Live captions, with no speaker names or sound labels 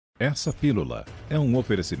Essa pílula é um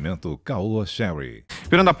oferecimento Caoa Sherry.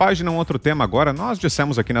 Virando a página, um outro tema agora. Nós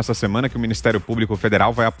dissemos aqui nessa semana que o Ministério Público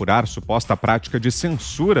Federal vai apurar suposta prática de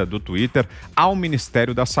censura do Twitter ao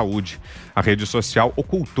Ministério da Saúde. A rede social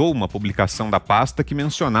ocultou uma publicação da pasta que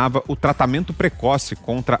mencionava o tratamento precoce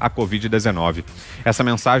contra a Covid-19. Essa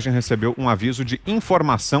mensagem recebeu um aviso de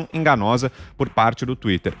informação enganosa por parte do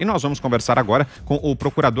Twitter. E nós vamos conversar agora com o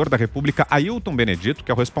procurador da República, Ailton Benedito,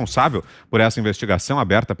 que é o responsável por essa investigação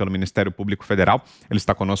aberta pelo Ministério Público Federal. Ele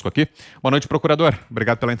está conosco aqui. Boa noite, procurador.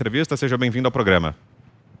 Obrigado pela entrevista. Seja bem-vindo ao programa.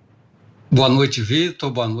 Boa noite,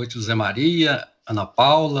 Vitor. Boa noite, José Maria, Ana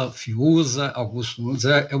Paula, Fiuza, Augusto Nunes.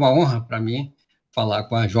 É uma honra para mim falar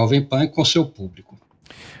com a Jovem Pan e com o seu público.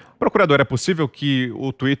 Procurador, é possível que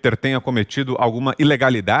o Twitter tenha cometido alguma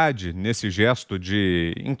ilegalidade nesse gesto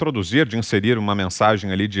de introduzir, de inserir uma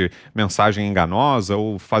mensagem ali de mensagem enganosa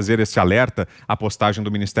ou fazer esse alerta à postagem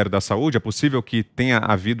do Ministério da Saúde? É possível que tenha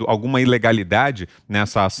havido alguma ilegalidade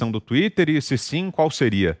nessa ação do Twitter e, se sim, qual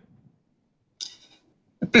seria?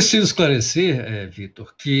 É preciso esclarecer,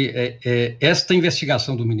 Vitor, que esta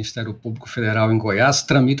investigação do Ministério Público Federal em Goiás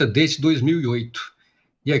tramita desde 2008.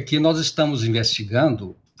 E aqui nós estamos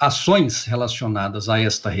investigando ações relacionadas a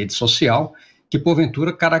esta rede social que,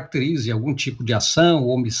 porventura, caracterize algum tipo de ação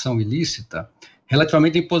ou omissão ilícita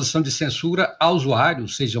relativamente à imposição de censura a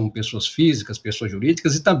usuários, sejam pessoas físicas, pessoas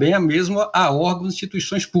jurídicas, e também mesmo a órgãos e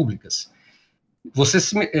instituições públicas. Você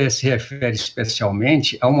se refere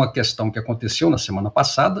especialmente a uma questão que aconteceu na semana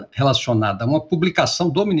passada, relacionada a uma publicação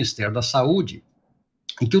do Ministério da Saúde,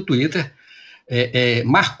 em que o Twitter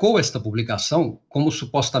marcou esta publicação como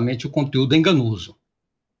supostamente o conteúdo enganoso.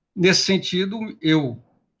 Nesse sentido, eu,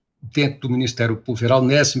 dentro do Ministério Público Federal,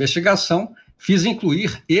 nessa investigação, fiz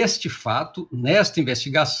incluir este fato nesta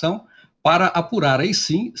investigação para apurar, aí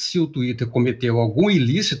sim, se o Twitter cometeu algum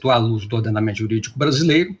ilícito à luz do ordenamento jurídico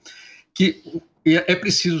brasileiro, que é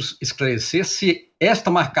preciso esclarecer se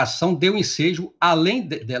esta marcação deu ensejo, além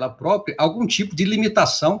dela própria, algum tipo de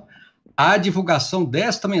limitação à divulgação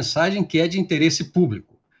desta mensagem que é de interesse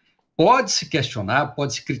público. Pode-se questionar,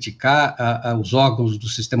 pode-se criticar os órgãos do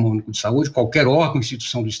Sistema Único de Saúde, qualquer órgão,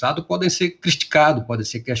 instituição do Estado, podem ser criticados, podem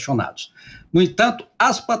ser questionados. No entanto,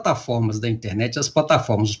 as plataformas da internet, as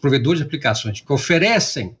plataformas, os provedores de aplicações que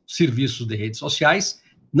oferecem serviços de redes sociais,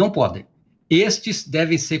 não podem. Estes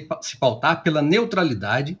devem se pautar pela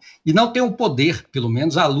neutralidade e não têm o poder, pelo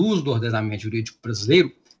menos à luz do ordenamento jurídico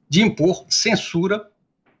brasileiro, de impor censura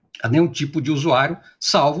a nenhum tipo de usuário,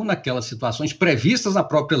 salvo naquelas situações previstas na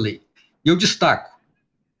própria lei. Eu destaco,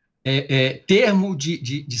 termo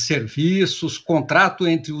de serviços, contrato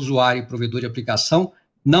entre usuário e provedor de aplicação,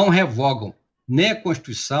 não revogam nem a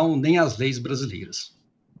Constituição, nem as leis brasileiras.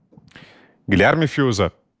 Guilherme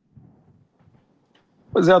Fiuza.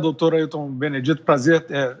 Pois é, doutor Ailton Benedito, prazer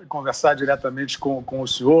conversar diretamente com o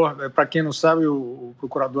senhor. Para quem não sabe, o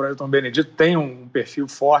procurador Ailton Benedito tem um perfil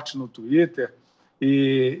forte no Twitter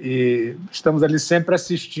e estamos ali sempre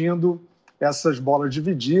assistindo essas bolas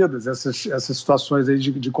divididas, essas situações aí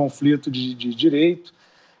de conflito de direito.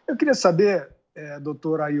 Eu queria saber,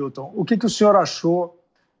 doutor Ailton, o que o senhor achou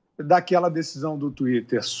daquela decisão do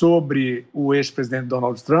Twitter sobre o ex-presidente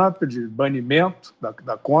Donald Trump, de banimento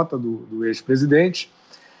da conta do ex-presidente,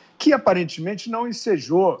 que aparentemente não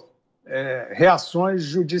ensejou reações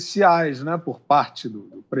judiciais, né, por parte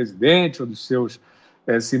do presidente ou dos seus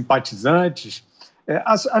simpatizantes.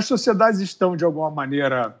 As sociedades estão, de alguma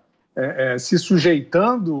maneira, se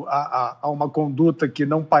sujeitando a uma conduta que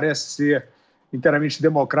não parece ser inteiramente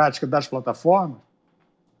democrática das plataformas?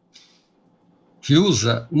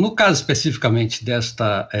 Fiuza, no caso especificamente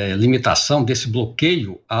desta limitação, desse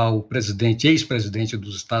bloqueio ao ex-presidente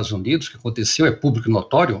dos Estados Unidos, que aconteceu, é público e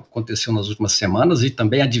notório, aconteceu nas últimas semanas, e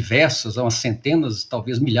também a umas centenas,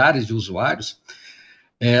 talvez milhares de usuários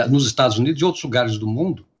nos Estados Unidos e outros lugares do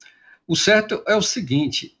mundo, o certo é o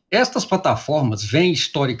seguinte: estas plataformas vêm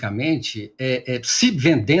historicamente se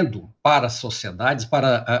vendendo para as sociedades,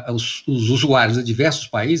 para os usuários de diversos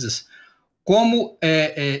países, como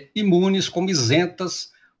imunes, como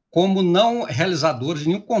isentas, como não realizadores de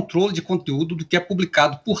nenhum controle de conteúdo do que é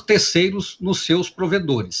publicado por terceiros nos seus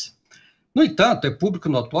provedores. No entanto, é público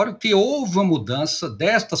notório que houve uma mudança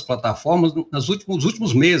destas plataformas nos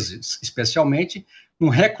últimos meses, especialmente um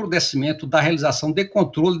recrudescimento da realização de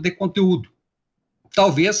controle de conteúdo.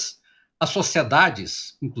 Talvez as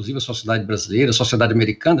sociedades, inclusive a sociedade brasileira, a sociedade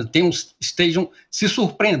americana, estejam se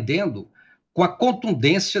surpreendendo com a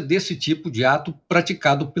contundência desse tipo de ato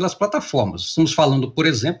praticado pelas plataformas. Estamos falando, por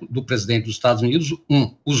exemplo, do presidente dos Estados Unidos,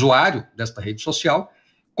 um usuário desta rede social,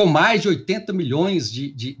 com mais de 80 milhões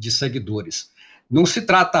de seguidores. Não se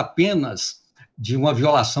trata apenas de uma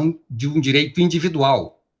violação de um direito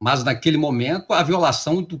individual, mas naquele momento a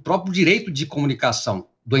violação do próprio direito de comunicação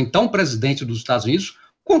do então presidente dos Estados Unidos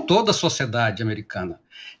com toda a sociedade americana.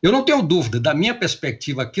 Eu não tenho dúvida, da minha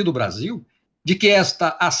perspectiva aqui do Brasil, de que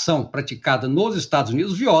esta ação praticada nos Estados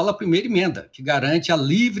Unidos viola a primeira emenda, que garante a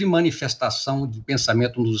livre manifestação de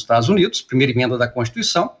pensamento nos Estados Unidos, primeira emenda da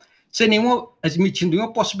Constituição, sem admitindo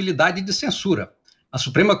nenhuma possibilidade de censura. A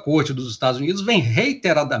Suprema Corte dos Estados Unidos vem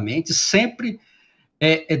reiteradamente sempre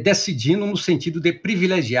decidindo no sentido de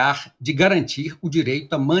privilegiar, de garantir o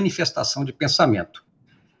direito à manifestação de pensamento.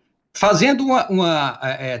 Fazendo uma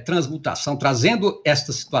transmutação, trazendo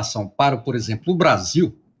esta situação para, por exemplo, o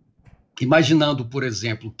Brasil, imaginando, por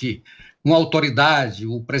exemplo, que uma autoridade,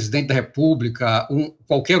 o presidente da República,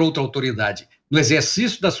 qualquer outra autoridade, no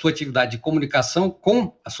exercício da sua atividade de comunicação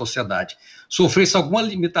com a sociedade, sofresse alguma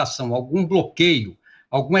limitação, algum bloqueio,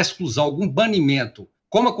 alguma exclusão, algum banimento,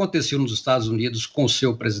 como aconteceu nos Estados Unidos com o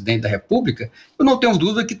seu presidente da República, eu não tenho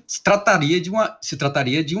dúvida que se trataria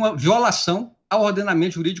de uma violação ao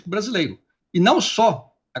ordenamento jurídico brasileiro. E não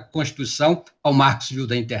só a Constituição, ao Marco Civil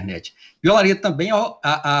da Internet. Violaria também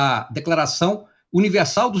a Declaração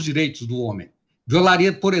Universal dos Direitos do Homem.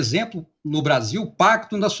 Violaria, por exemplo, no Brasil, o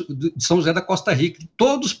Pacto de São José da Costa Rica, que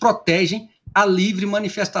todos protegem a livre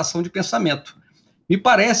manifestação de pensamento. Me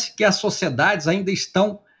parece que as sociedades ainda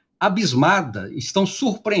estão abismadas, estão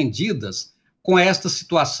surpreendidas com esta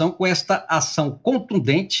situação, com esta ação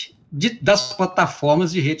contundente das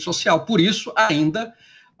plataformas de rede social. Por isso, ainda,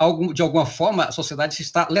 de alguma forma, a sociedade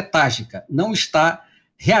está letárgica, não está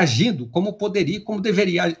reagindo como poderia, como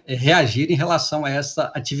deveria reagir em relação a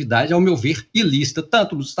essa atividade, ao meu ver, ilícita,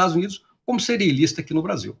 tanto nos Estados Unidos como seria ilícita aqui no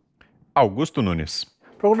Brasil. Augusto Nunes.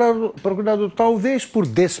 Procurador, talvez por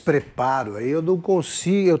despreparo, aí eu não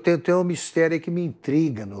consigo, eu tenho um mistério que me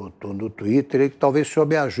intriga no Twitter e que talvez o senhor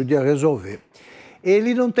me ajude a resolver.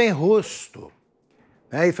 Ele não tem rosto,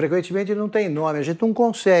 né, e frequentemente ele não tem nome, a gente não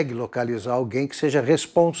consegue localizar alguém que seja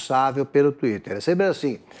responsável pelo Twitter. É sempre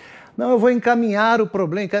assim, não, eu vou encaminhar o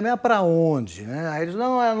problema, encaminhar para onde? Né? Aí eles,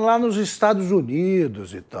 não, é lá nos Estados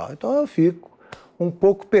Unidos e tal. Então eu fico um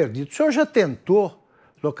pouco perdido. O senhor já tentou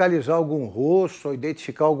localizar algum rosto ou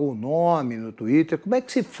identificar algum nome no Twitter? Como é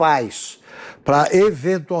que se faz para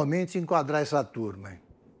eventualmente enquadrar essa turma?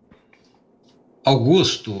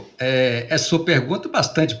 Augusto, essa sua pergunta é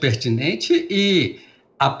bastante pertinente e,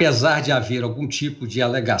 apesar de haver algum tipo de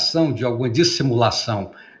alegação, de alguma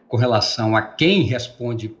dissimulação com relação a quem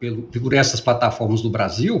responde por essas plataformas do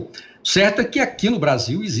Brasil, certo é que aqui no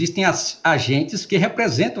Brasil existem agentes que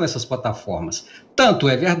representam essas plataformas. Tanto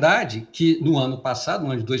é verdade que no ano passado,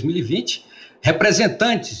 no ano de 2020,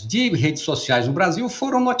 representantes de redes sociais no Brasil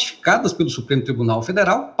foram notificadas pelo Supremo Tribunal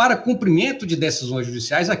Federal para cumprimento de decisões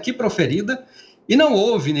judiciais aqui proferida e não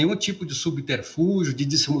houve nenhum tipo de subterfúgio, de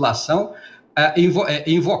dissimulação,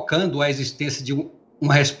 invocando a existência de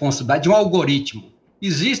uma responsabilidade de um algoritmo.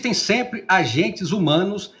 Existem sempre agentes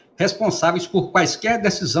humanos responsáveis por quaisquer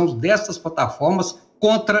decisões dessas plataformas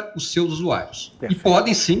contra os seus usuários. Perfeito. E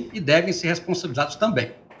podem sim e devem ser responsabilizados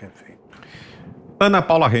também. Perfeito. Ana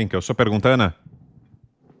Paula Henkel, sua pergunta, Ana?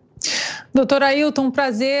 Doutor Ailton, um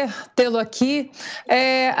prazer tê-lo aqui.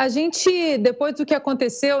 A gente, depois do que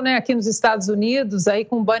aconteceu, né, aqui nos Estados Unidos, aí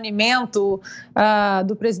com o banimento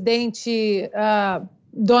do presidente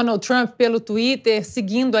Donald Trump pelo Twitter,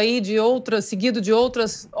 seguido de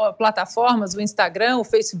outras plataformas, o Instagram, o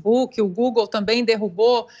Facebook, o Google também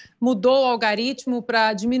derrubou, mudou o algoritmo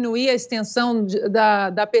para diminuir a extensão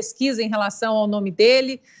da pesquisa em relação ao nome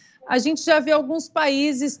dele. A gente já vê alguns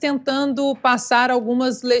países tentando passar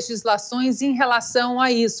algumas legislações em relação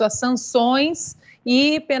a isso, a sanções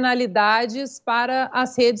e penalidades para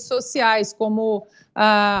as redes sociais, como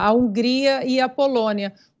a Hungria e a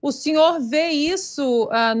Polônia. O senhor vê isso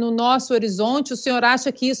no nosso horizonte? O senhor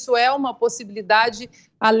acha que isso é uma possibilidade,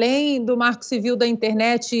 além do Marco Civil da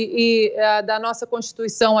Internet e da nossa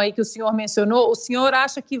Constituição aí que o senhor mencionou? O senhor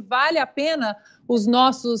acha que vale a pena os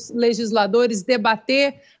nossos legisladores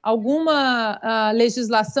debater alguma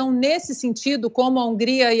legislação nesse sentido, como a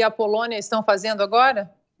Hungria e a Polônia estão fazendo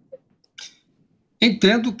agora?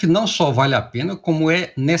 Entendo que não só vale a pena, como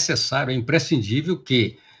é necessário, é imprescindível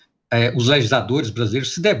que os legisladores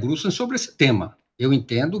brasileiros se debruçem sobre esse tema. Eu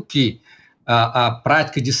entendo que a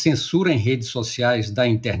prática de censura em redes sociais da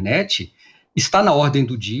internet está na ordem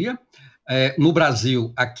do dia. No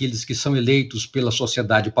Brasil, aqueles que são eleitos pela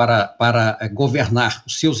sociedade para governar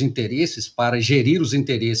os seus interesses, para gerir os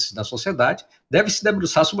interesses da sociedade, devem se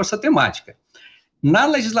debruçar sobre essa temática. Na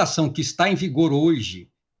legislação que está em vigor hoje,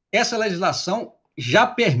 essa legislação já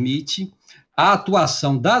permite a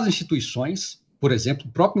atuação das instituições por exemplo,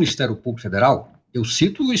 o próprio Ministério Público Federal, eu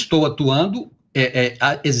cito, estou atuando,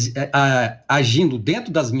 agindo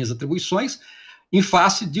dentro das minhas atribuições, em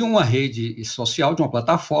face de uma rede social, de uma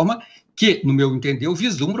plataforma, que, no meu entender,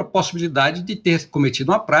 vislumbra a possibilidade de ter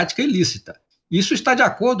cometido uma prática ilícita. Isso está de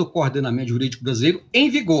acordo com o ordenamento jurídico brasileiro em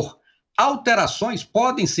vigor. Alterações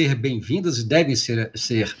podem ser bem-vindas e devem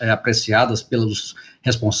ser apreciadas pelos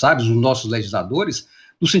responsáveis, os nossos legisladores,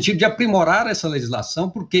 no sentido de aprimorar essa legislação,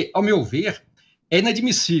 porque, ao meu ver, é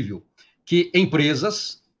inadmissível que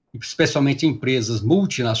empresas, especialmente empresas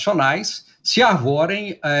multinacionais, se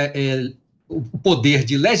arvorem o poder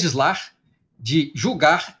de legislar, de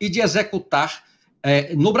julgar e de executar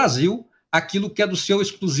no Brasil aquilo que é do seu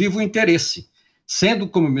exclusivo interesse. Sendo,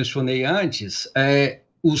 como eu mencionei antes,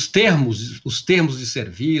 os termos de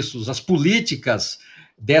serviços, as políticas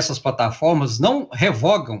dessas plataformas não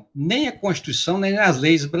revogam nem a Constituição, nem as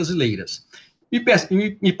leis brasileiras.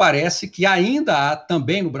 Me parece que ainda há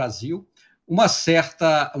também no Brasil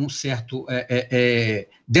um certo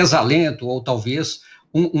desalento, ou talvez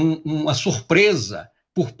uma surpresa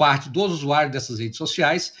por parte dos usuários dessas redes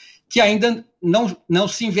sociais, que ainda não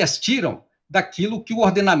se investiram daquilo que o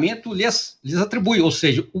ordenamento lhes atribui, ou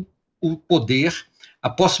seja, o poder, a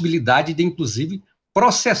possibilidade de, inclusive,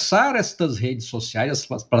 processar estas redes sociais,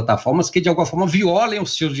 essas plataformas que, de alguma forma, violem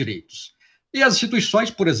os seus direitos. E as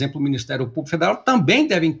instituições, por exemplo, o Ministério Público Federal, também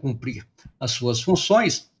devem cumprir as suas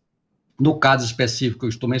funções, no caso específico que eu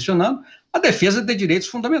estou mencionando, a defesa de direitos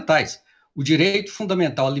fundamentais. O direito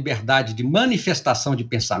fundamental à liberdade de manifestação de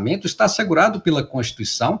pensamento está assegurado pela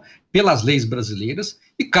Constituição, pelas leis brasileiras,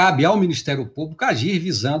 e cabe ao Ministério Público agir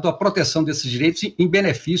visando a proteção desses direitos em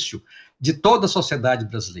benefício de toda a sociedade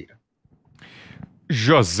brasileira.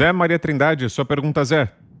 José Maria Trindade, sua pergunta,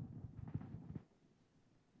 Zé.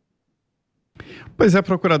 Pois é,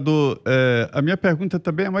 procurador, a minha pergunta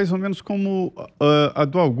também é mais ou menos como a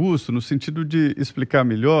do Augusto, no sentido de explicar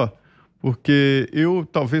melhor, porque eu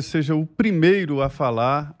talvez seja o primeiro a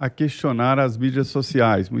falar, a questionar as mídias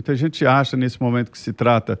sociais. Muita gente acha nesse momento que se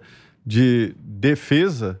trata de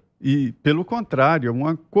defesa e, pelo contrário, é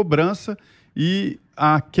uma cobrança e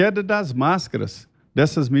a queda das máscaras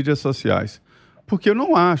dessas mídias sociais. Porque eu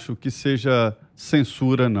não acho que seja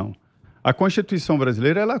censura, não. A Constituição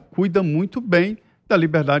brasileira, ela cuida muito bem da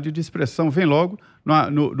liberdade de expressão, vem logo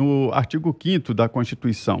no artigo 5º da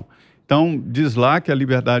Constituição. Então, diz lá que a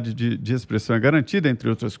liberdade de expressão é garantida, entre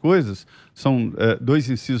outras coisas, são dois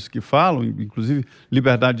incisos que falam, inclusive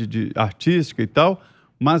liberdade artística e tal,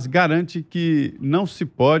 mas garante que não se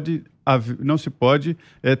pode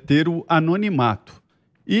ter o anonimato.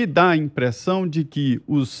 E dá a impressão de que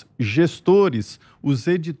os gestores, os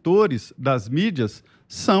editores das mídias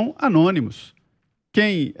são anônimos.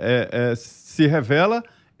 Quem se revela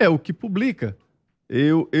é o que publica.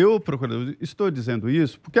 Eu, procurador, estou dizendo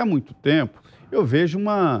isso porque há muito tempo eu vejo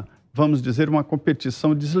vamos dizer, uma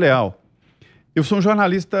competição desleal. Eu sou um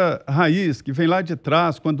jornalista raiz, que vem lá de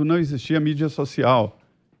trás, quando não existia mídia social,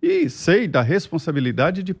 e sei da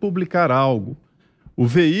responsabilidade de publicar algo. O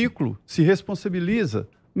veículo se responsabiliza,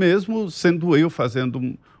 mesmo sendo eu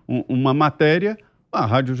fazendo uma matéria, a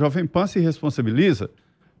Rádio Jovem Pan se responsabiliza.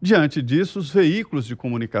 Diante disso, os veículos de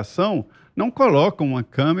comunicação não colocam uma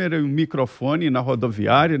câmera e um microfone na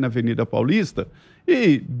rodoviária, na Avenida Paulista,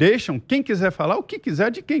 e deixam quem quiser falar o que quiser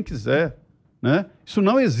de quem quiser, né? Isso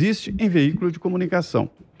não existe em veículo de comunicação.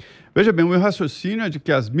 Veja bem, o meu raciocínio é de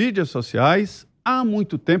que as mídias sociais, há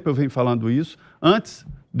muito tempo eu venho falando isso, antes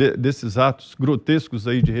desses atos grotescos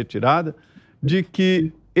aí de retirada, de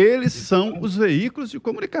que eles são os veículos de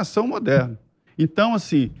comunicação modernos. Então,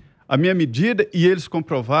 assim, a minha medida, e eles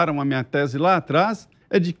comprovaram a minha tese lá atrás,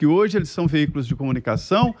 é de que hoje eles são veículos de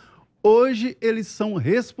comunicação, hoje eles são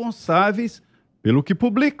responsáveis pelo que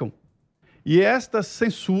publicam. E esta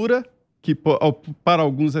censura, que para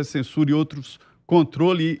alguns é censura e outros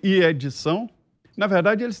controle e edição, na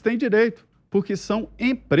verdade eles têm direito, porque são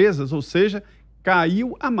empresas, ou seja,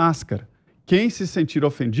 caiu a máscara. Quem se sentir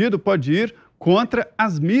ofendido pode ir contra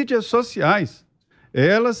as mídias sociais.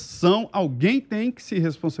 Elas são, alguém tem que se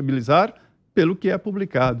responsabilizar pelo que é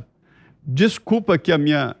publicado. Desculpa que a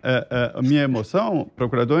minha emoção,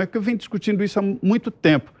 procurador, é que eu venho discutindo isso há muito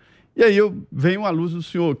tempo. E aí eu venho à luz do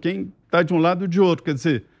senhor, quem está de um lado ou de outro, quer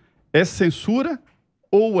dizer, é censura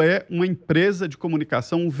ou é uma empresa de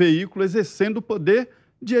comunicação, um veículo exercendo o poder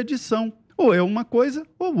de edição? Ou é uma coisa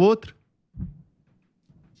ou outra.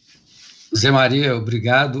 Zé Maria,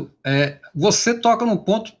 obrigado. Você toca num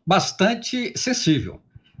ponto bastante sensível.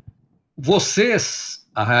 Vocês,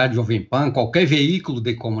 a Rádio Jovem Pan, qualquer veículo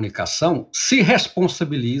de comunicação, se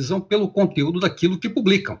responsabilizam pelo conteúdo daquilo que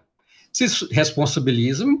publicam. se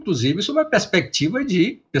responsabilizam, inclusive, sob a perspectiva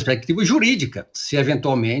jurídica, se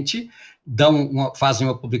eventualmente fazem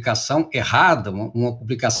uma publicação errada, uma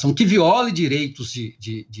publicação que viole direitos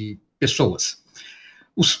de pessoas.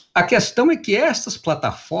 A questão é que estas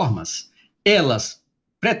plataformas, elas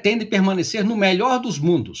pretendem permanecer no melhor dos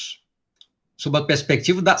mundos, sob a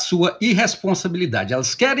perspectiva da sua irresponsabilidade.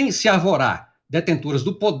 Elas querem se arvorar detentoras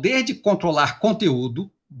do poder de controlar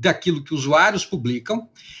conteúdo daquilo que usuários publicam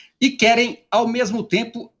e querem, ao mesmo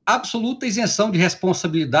tempo, absoluta isenção de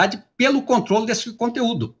responsabilidade pelo controle desse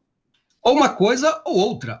conteúdo. Ou uma coisa ou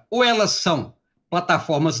outra. Ou elas são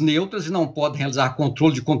plataformas neutras e não podem realizar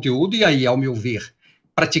controle de conteúdo e aí, ao meu ver,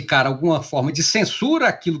 praticar alguma forma de censura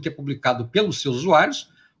àquilo que é publicado pelos seus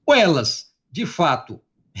usuários, ou elas, de fato,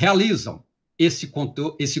 realizam esse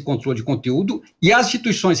controle de conteúdo e as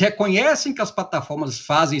instituições reconhecem que as plataformas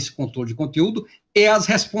fazem esse controle de conteúdo e as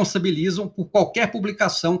responsabilizam por qualquer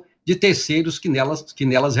publicação de terceiros que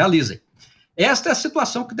nelas realizem. Esta é a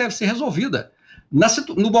situação que deve ser resolvida.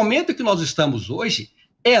 No momento em que nós estamos hoje,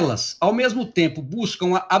 elas, ao mesmo tempo,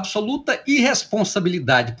 buscam a absoluta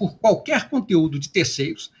irresponsabilidade por qualquer conteúdo de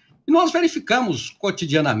terceiros, e nós verificamos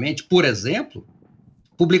cotidianamente, por exemplo,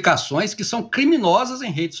 publicações que são criminosas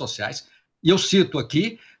em redes sociais. E eu cito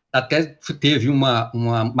aqui, até teve uma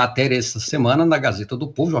matéria essa semana na Gazeta do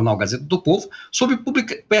Povo, jornal Gazeta do Povo, sobre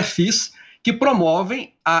perfis que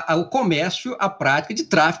promovem o comércio, a prática de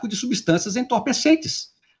tráfico de substâncias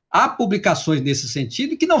entorpecentes. Há publicações nesse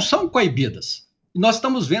sentido que não são coibidas. E nós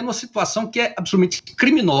estamos vendo uma situação que é absolutamente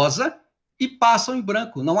criminosa e passam em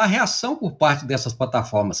branco. Não há reação por parte dessas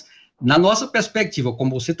plataformas. Na nossa perspectiva,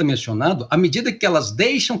 como você está mencionando, à medida que elas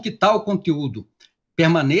deixam que tal conteúdo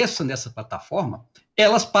permaneça nessa plataforma,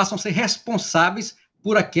 elas passam a ser responsáveis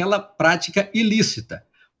por aquela prática ilícita.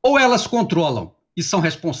 Ou elas controlam e são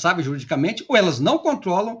responsáveis juridicamente, ou elas não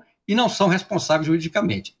controlam e não são responsáveis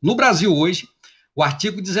juridicamente. No Brasil hoje, o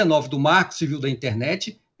artigo 19 do Marco Civil da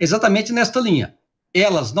Internet é exatamente nesta linha.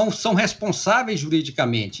 Elas não são responsáveis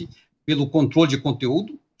juridicamente pelo controle de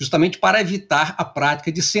conteúdo, justamente para evitar a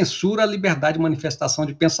prática de censura à liberdade de manifestação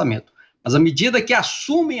de pensamento. Mas à medida que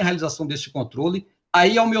assumem a realização desse controle,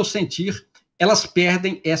 aí, ao meu sentir, elas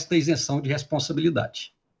perdem esta isenção de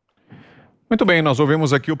responsabilidade. Muito bem, nós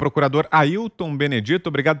ouvimos aqui o procurador Ailton Benedito.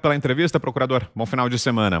 Obrigado pela entrevista, procurador. Bom final de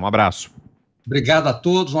semana. Um abraço. Obrigado a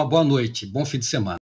todos, uma boa noite, bom fim de semana.